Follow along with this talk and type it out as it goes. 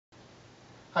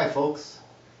Hi folks.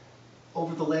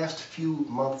 Over the last few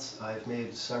months I've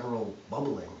made several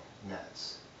bubbling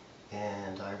nets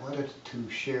and I wanted to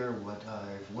share what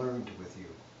I've learned with you.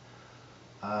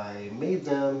 I made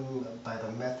them by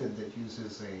the method that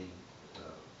uses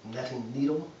a netting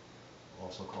needle,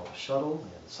 also called a shuttle,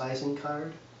 and sizing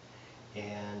card,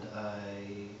 and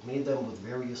I made them with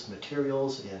various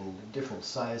materials in different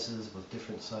sizes with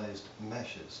different sized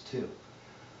meshes too.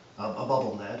 A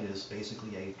bubble net is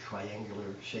basically a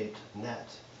triangular shaped net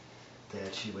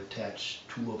that you attach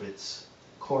two of its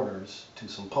corners to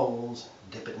some poles,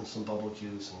 dip it in some bubble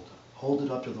juice, and hold it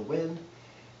up to the wind,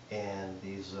 and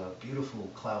these beautiful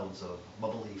clouds of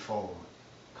bubbly foam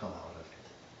come out of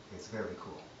it. It's very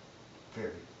cool.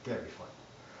 Very, very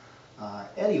fun.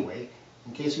 Anyway,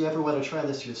 in case you ever want to try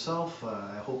this yourself,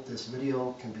 I hope this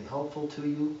video can be helpful to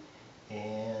you,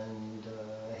 and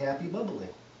happy bubbling.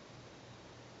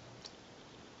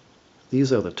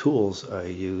 These are the tools I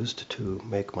used to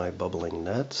make my bubbling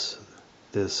nets.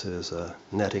 This is a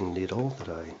netting needle that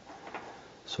I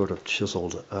sort of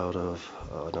chiseled out of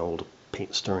an old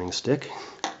paint stirring stick.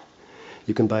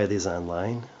 You can buy these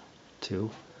online too.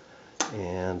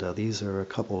 And these are a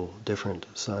couple different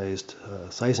sized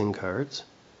sizing cards.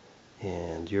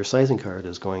 And your sizing card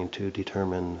is going to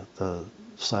determine the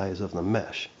size of the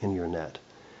mesh in your net.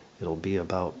 It'll be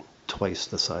about twice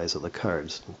the size of the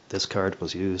cards. This card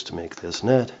was used to make this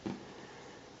net,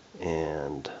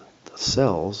 and the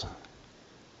cells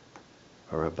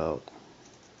are about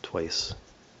twice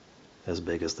as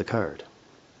big as the card.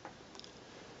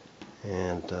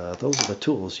 And those are the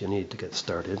tools you need to get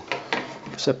started,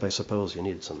 except I suppose you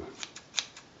need some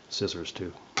scissors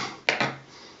too.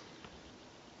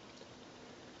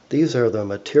 These are the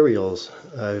materials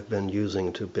I've been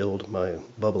using to build my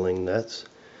bubbling nets.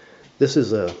 This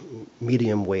is a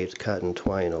medium weight cotton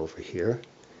twine over here,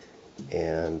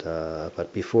 and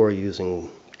but before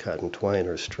using cotton twine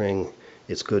or string,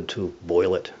 it's good to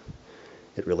boil it.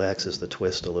 It relaxes the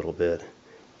twist a little bit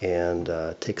and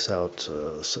takes out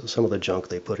some of the junk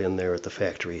they put in there at the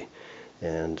factory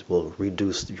and will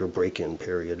reduce your break-in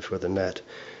period for the net.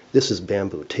 This is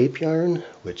bamboo tape yarn,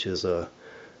 which is a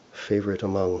favorite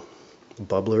among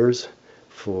bubblers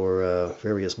for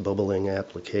various bubbling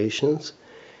applications.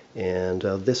 And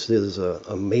this is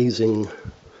amazing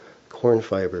corn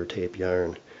fiber tape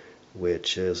yarn,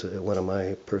 which is one of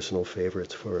my personal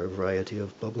favorites for a variety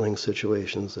of bubbling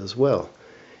situations as well.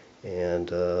 And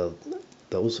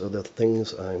those are the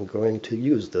things I'm going to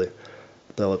use. The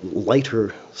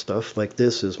lighter stuff like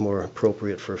this is more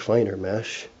appropriate for finer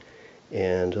mesh,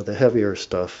 and the heavier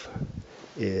stuff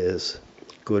is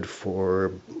good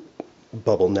for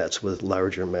bubble nets with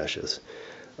larger meshes.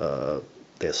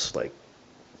 This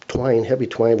heavy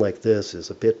twine like this is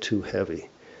a bit too heavy.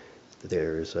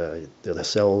 The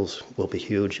cells will be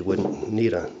huge. You wouldn't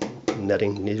need a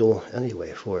netting needle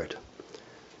anyway for it.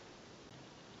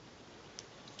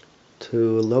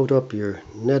 To load up your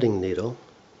netting needle,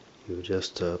 you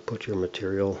just put your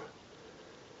material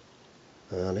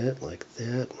on it like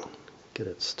that, get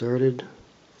it started,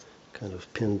 kind of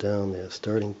pin down that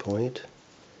starting point,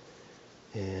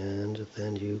 and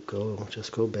then you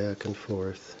just go back and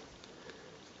forth,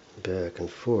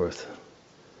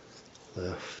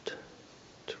 left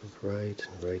to right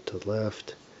and right to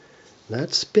left,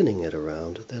 not spinning it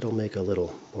around. That'll make a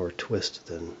little more twist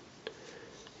than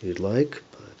you'd like,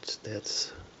 but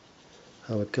that's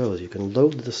how it goes. You can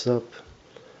load this up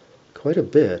quite a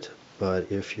bit,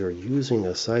 but if you're using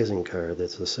a sizing card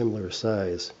that's a similar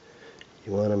size,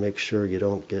 you want to make sure you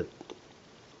don't get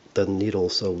the needle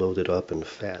so loaded up and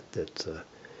fat that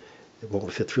it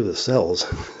won't fit through the cells.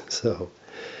 So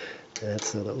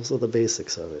those are the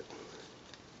basics of it.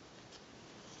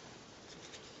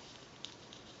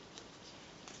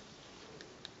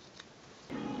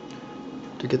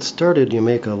 To get started, you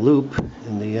make a loop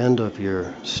in the end of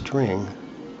your string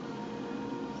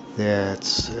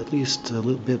that's at least a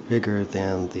little bit bigger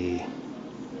than the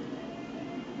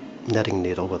netting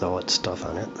needle with all its stuff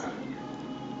on it.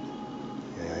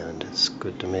 And it's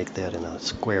good to make that in a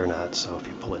square knot, so if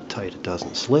you pull it tight it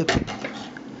doesn't slip.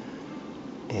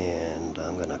 And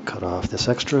I'm going to cut off this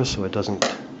extra so it doesn't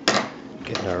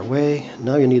get in our way.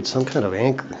 Now you need some kind of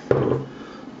anchor.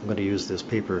 I'm going to use this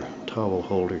paper towel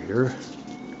holder here.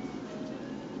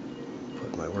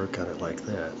 Put my work on it like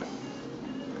that.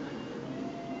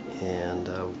 And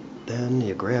then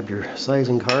you grab your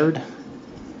sizing card,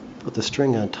 put the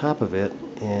string on top of it,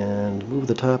 and move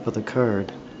the top of the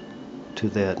card to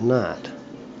that knot,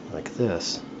 like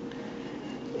this.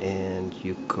 And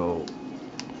you go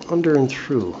under and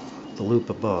through the loop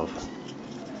above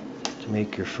to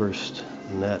make your first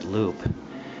net loop.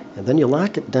 And then you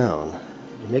lock it down.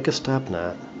 You make a stop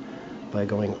knot by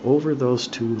going over those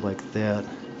two like that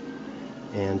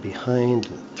and behind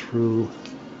through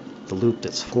the loop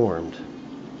that's formed.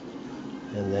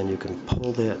 And then you can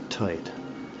pull that tight.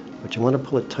 But you want to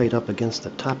pull it tight up against the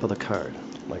top of the card,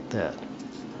 like that.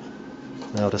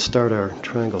 Now to start our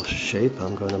triangle shape,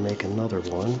 I'm going to make another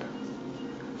one,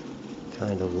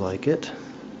 kind of like it.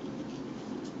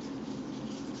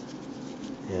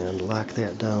 And lock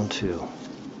that down too.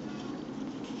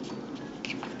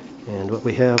 And what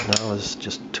we have now is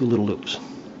just two little loops.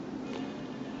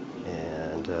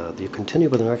 And you continue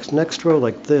with the next row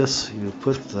like this. You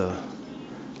put the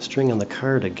string on the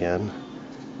card again,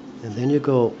 and then you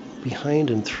go behind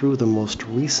and through the most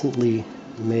recently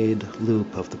made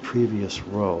loop of the previous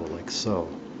row, like so.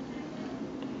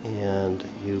 And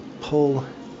you pull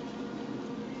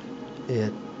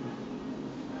it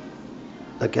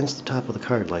against the top of the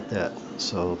card like that,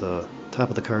 so the top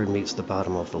of the card meets the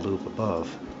bottom of the loop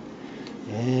above,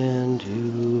 and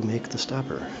you make the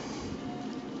stopper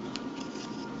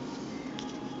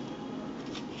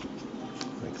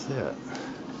like that,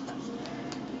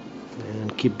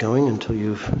 and keep going until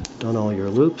you've done all your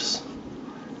loops.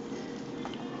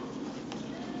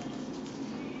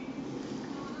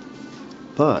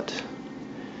 But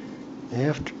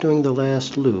after doing the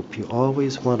last loop, you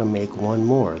always want to make one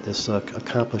more. This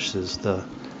accomplishes the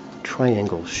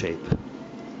triangle shape.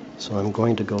 So I'm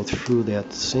going to go through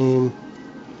that same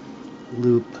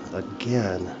loop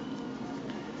again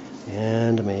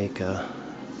and make a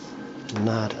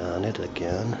knot on it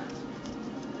again.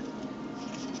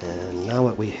 And now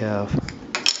what we have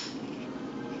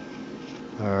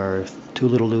are two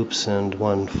little loops and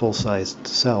one full-sized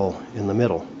cell in the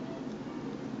middle.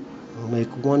 I'll make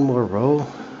one more row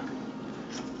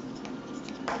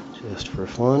just for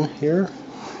fun here.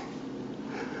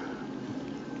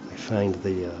 I find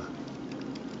the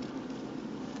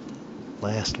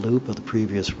last loop of the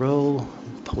previous row,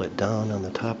 pull it down on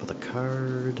the top of the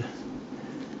card,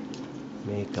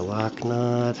 make a lock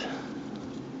knot,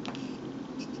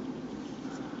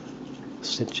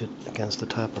 cinch it against the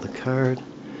top of the card,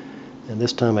 and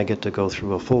this time I get to go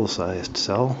through a full-sized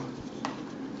cell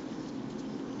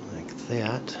like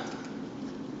that.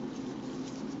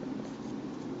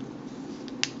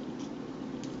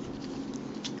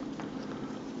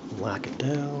 Lock it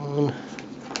down,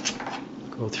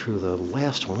 go through the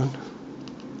last one,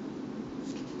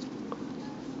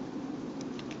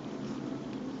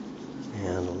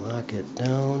 and lock it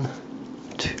down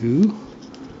too.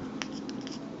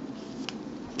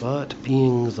 But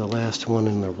being the last one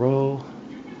in the row,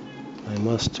 I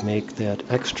must make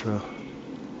that extra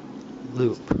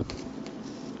loop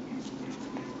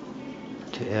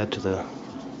to add to the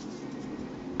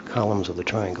columns of the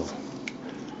triangle,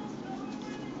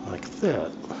 like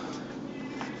that.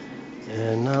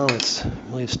 And now it's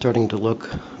really starting to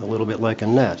look a little bit like a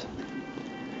net.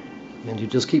 And you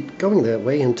just keep going that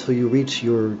way until you reach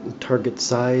your target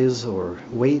size or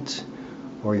weight,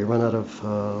 or you run out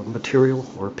of material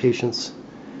or patience.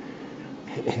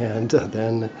 And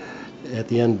then at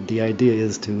the end, the idea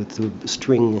is to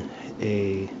string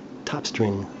a top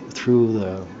string through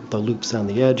the loops on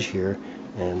the edge here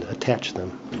and attach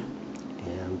them.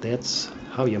 And that's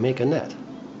how you make a net.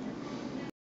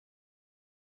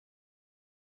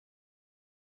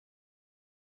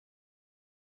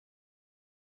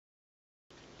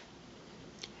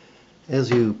 As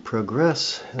you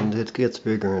progress and it gets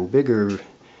bigger and bigger,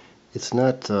 it's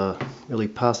not really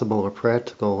possible or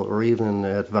practical or even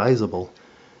advisable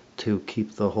to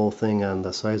keep the whole thing on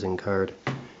the sizing card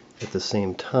at the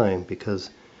same time, because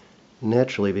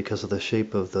naturally, because of the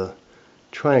shape of the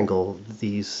triangle,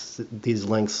 these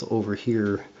lengths over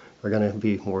here are going to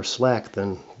be more slack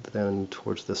than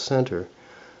towards the center.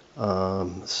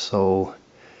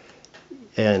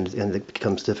 And it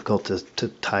becomes difficult to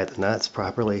tie the knots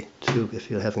properly too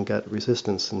if you haven't got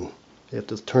resistance, and you have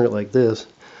to turn it like this.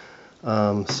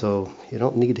 So you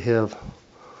don't need to have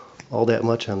all that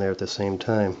much on there at the same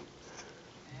time.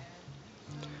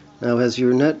 Now as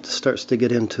your net starts to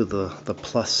get into the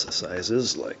plus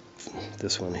sizes, like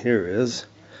this one here is,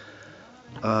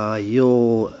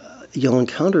 you'll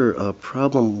encounter a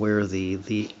problem where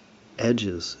the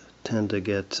edges tend to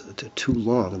get too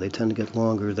long. They tend to get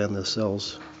longer than the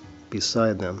cells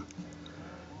beside them.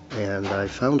 And I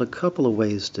found a couple of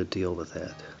ways to deal with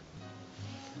that.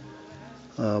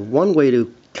 One way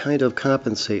to kind of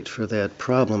compensate for that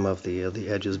problem of the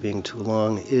edges being too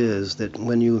long is that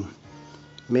when you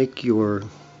make your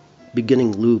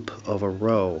beginning loop of a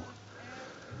row,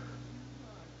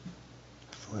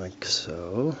 like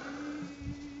so,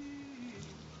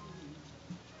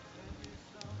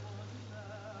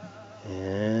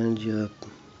 and you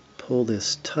pull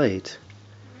this tight.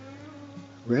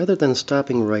 Rather than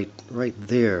stopping right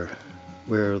there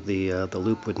where the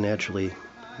loop would naturally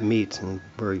meet and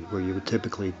where you would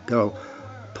typically go,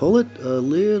 pull it a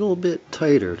little bit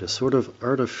tighter to sort of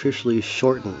artificially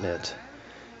shorten it.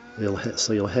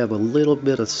 So you'll have a little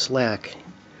bit of slack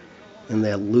in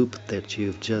that loop that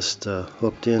you've just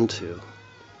hooked into.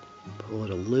 Pull it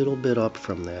a little bit up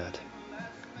from that.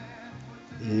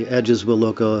 The edges will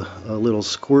look a little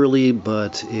squirrely,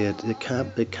 but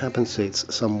it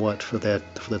compensates somewhat for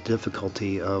the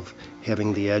difficulty of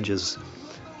having the edges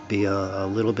be a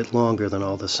little bit longer than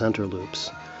all the center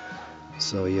loops.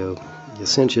 So you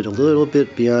cinch it a little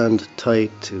bit beyond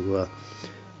tight to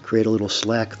create a little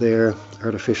slack there,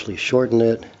 artificially shorten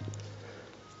it,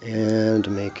 and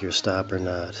make your stopper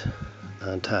knot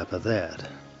on top of that.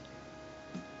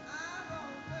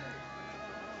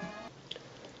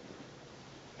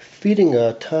 Feeding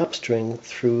a top string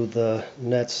through the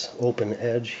net's open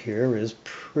edge here is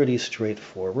pretty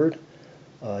straightforward.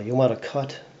 You want to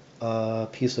cut a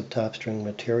piece of top string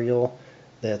material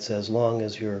that's as long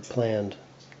as your planned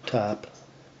top,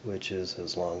 which is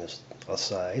as long as a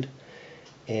side,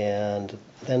 and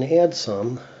then add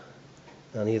some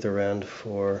on either end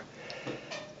for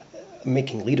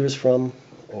making leaders from,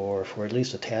 or for at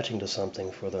least attaching to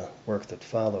something for the work that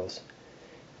follows.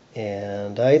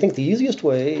 And I think the easiest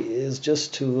way is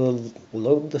just to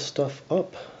load the stuff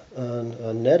up on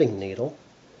a netting needle,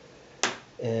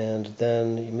 and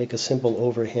then you make a simple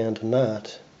overhand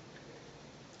knot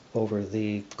over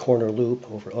the corner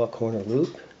loop, over a corner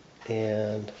loop,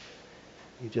 and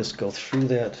you just go through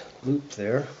that loop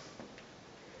there.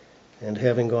 And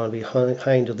having gone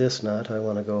behind this knot, I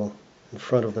want to go in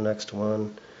front of the next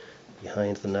one,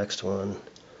 behind the next one,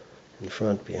 in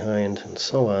front, behind, and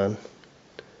so on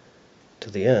to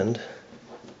the end.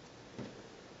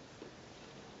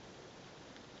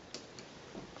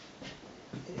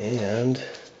 And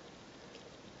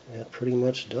that pretty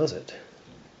much does it.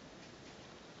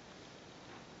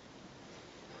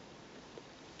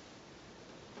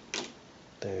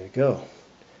 There you go.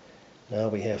 Now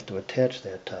we have to attach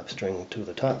that top string to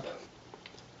the top.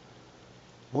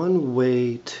 One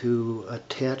way to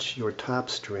attach your top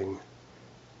string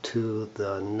to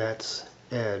the net's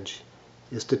edge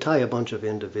is to tie a bunch of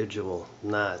individual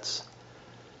knots.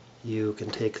 You can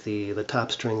take the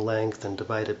top string length and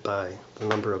divide it by the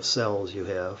number of cells you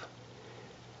have,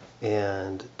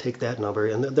 and take that number,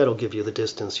 and that'll give you the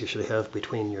distance you should have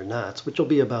between your knots, which will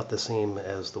be about the same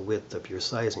as the width of your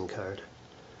sizing card.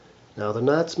 Now the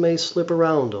knots may slip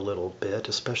around a little bit,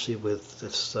 especially with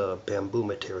this bamboo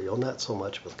material, not so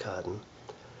much with cotton.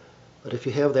 But if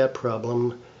you have that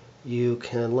problem, you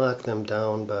can lock them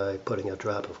down by putting a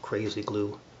drop of crazy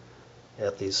glue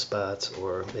at these spots,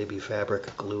 or maybe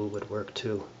fabric glue would work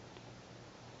too.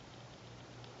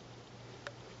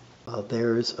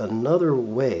 There's another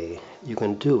way you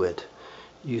can do it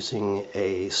using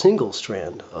a single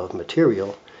strand of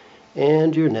material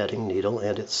and your netting needle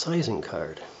and its sizing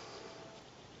card.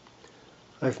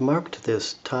 I've marked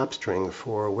this top string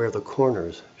for where the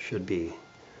corners should be.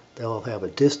 They'll have a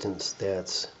distance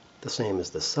that's the same as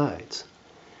the sides.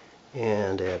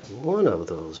 And at one of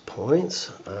those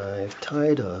points, I've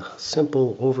tied a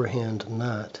simple overhand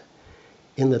knot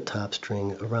in the top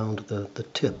string around the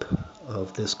tip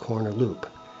of this corner loop.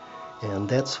 And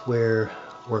that's where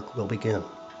work will begin.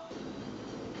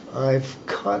 I've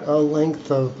cut a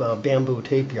length of bamboo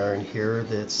tape yarn here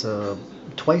that's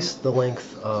twice the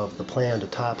length of the planned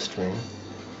top string.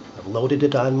 I've loaded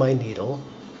it on my needle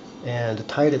and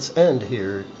tied its end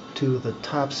here to the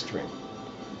top string,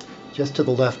 just to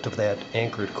the left of that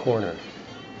anchored corner.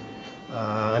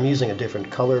 I'm using a different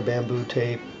color bamboo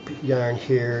tape yarn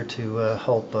here to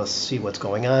help us see what's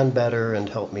going on better and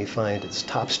help me find its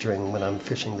top string when I'm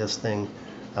fishing this thing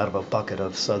out of a bucket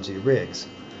of sudsy rigs.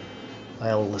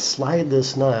 I'll slide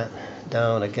this knot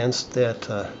down against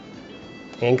that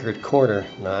anchored corner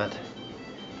knot,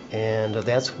 and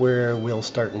that's where we'll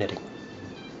start knitting.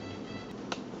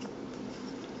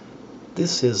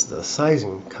 This is the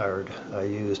sizing card I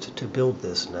used to build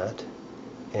this knot,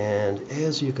 and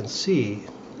as you can see,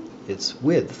 its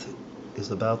width is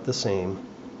about the same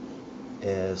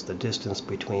as the distance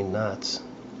between knots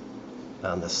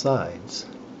on the sides,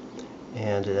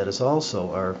 and that is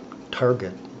also our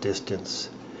target distance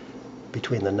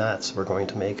between the knots we're going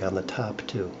to make on the top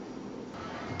too.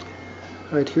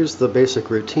 Alright, here's the basic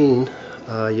routine.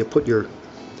 You put your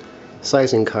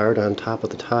sizing card on top of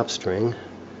the top string,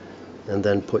 and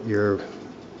then put your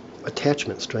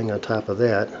attachment string on top of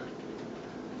that.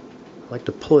 I like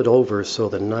to pull it over so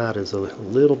the knot is a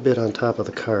little bit on top of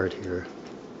the card here.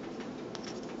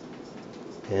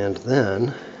 And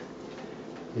then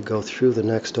you go through the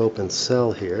next open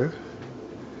cell here,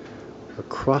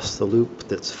 across the loop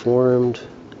that's formed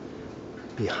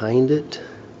behind it,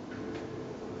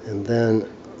 and then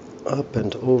up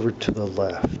and over to the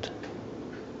left.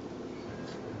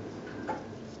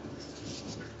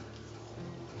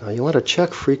 Now you want to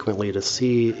check frequently to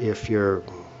see if you're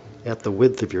at the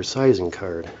width of your sizing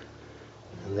card.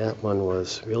 And that one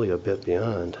was really a bit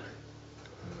beyond.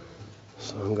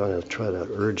 So I'm going to try to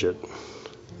urge it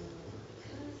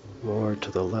more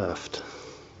to the left.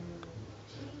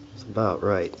 It's about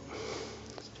right.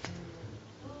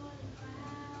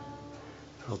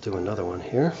 I'll do another one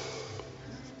here.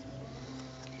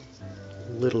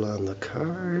 A little on the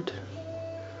card.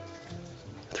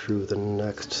 Through the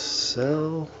next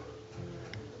cell.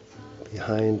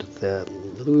 Behind that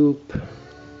loop.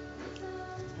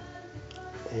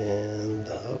 And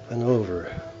up and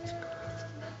over.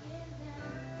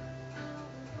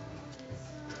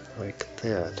 Like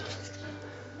that.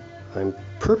 I'm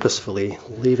purposefully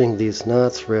leaving these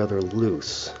knots rather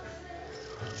loose.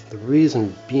 The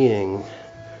reason being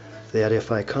that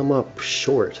if I come up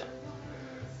short,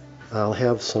 I'll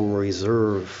have some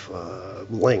reserve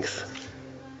length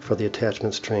for the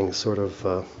attachment string sort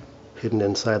of hidden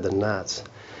inside the knots,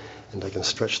 and I can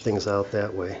stretch things out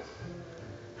that way.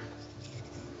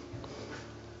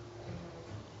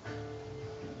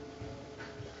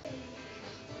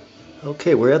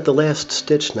 Okay, we're at the last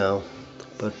stitch now,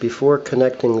 but before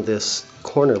connecting this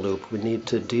corner loop we need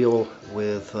to deal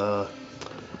with the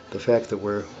fact that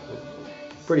we're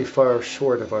pretty far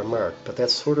short of our mark, but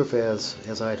that's sort of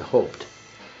as I'd hoped.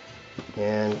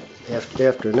 And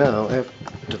after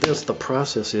this, the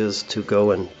process is to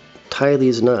go and tie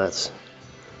these knots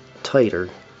tighter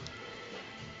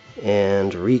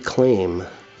and reclaim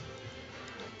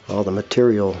all the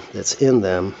material that's in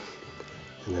them,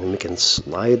 and then we can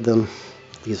slide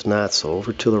these knots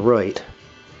over to the right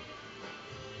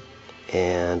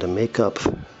and make up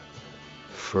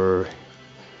for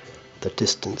the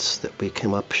distance that we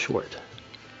came up short,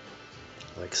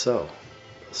 like so.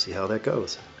 We'll see how that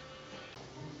goes.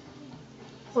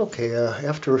 Okay,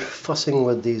 after fussing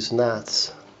with these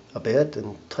knots a bit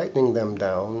and tightening them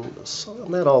down, so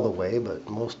not all the way, but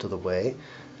most of the way,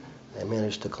 I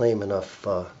managed to claim enough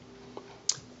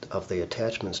of the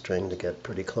attachment string to get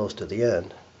pretty close to the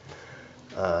end.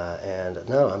 And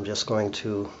now I'm just going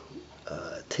to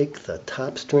take the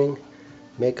top string,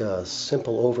 make a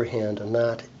simple overhand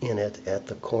knot in it at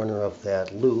the corner of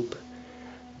that loop,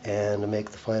 and make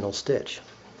the final stitch.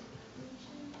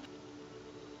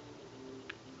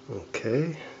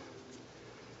 Okay,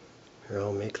 here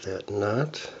I'll make that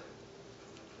knot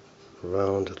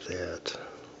around that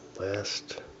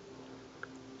last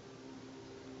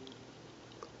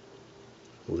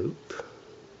loop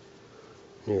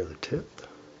near the tip,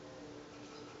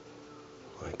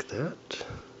 like that,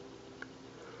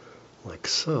 like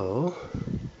so.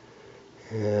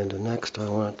 And next I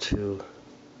want to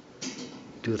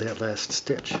do that last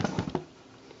stitch.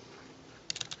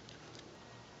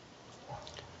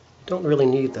 Don't really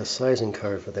need the sizing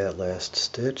card for that last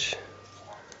stitch.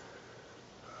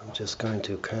 I'm just going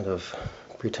to kind of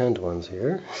pretend ones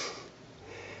here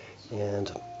and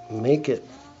make it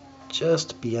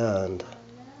just beyond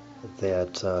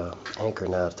that anchor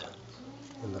knot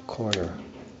in the corner.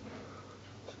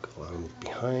 Just go on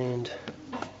behind,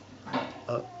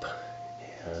 up,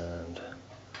 and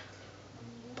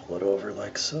pull it over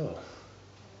like so.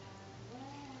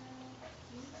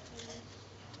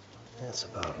 That's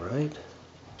about right.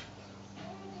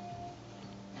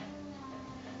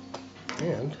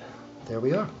 And there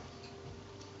we are.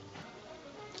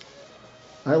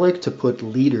 I like to put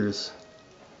leaders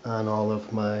on all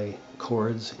of my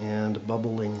cords, and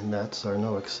bubbling nets are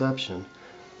no exception.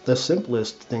 The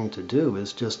simplest thing to do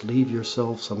is just leave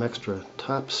yourself some extra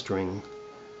top string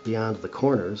beyond the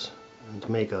corners and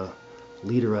make a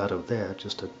leader out of that.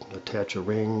 Just to attach a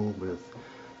ring with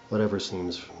whatever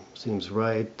seems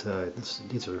right.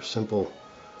 These are simple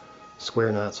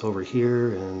square knots over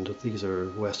here, and these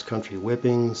are West Country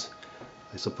whippings.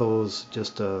 I suppose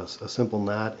just a simple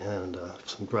knot and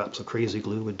some drops of crazy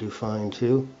glue would do fine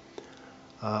too.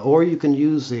 Or you can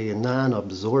use a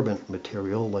non-absorbent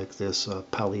material like this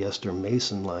polyester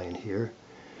mason line here.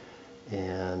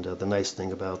 And the nice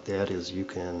thing about that is you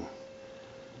can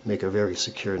make a very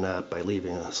secure knot by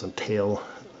leaving some tail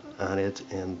on it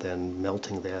and then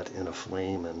melting that in a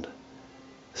flame and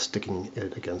sticking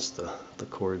it against the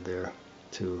cord there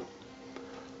to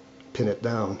pin it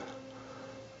down.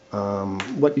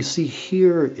 What you see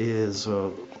here is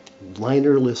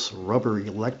linerless rubber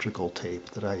electrical tape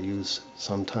that I use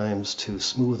sometimes to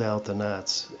smooth out the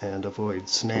knots and avoid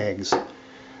snags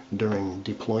during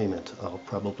deployment. I'll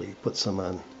probably put some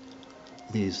on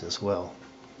these as well.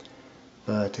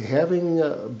 But having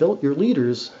built your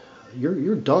leaders,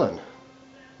 you're done.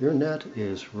 Your net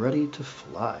is ready to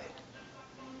fly.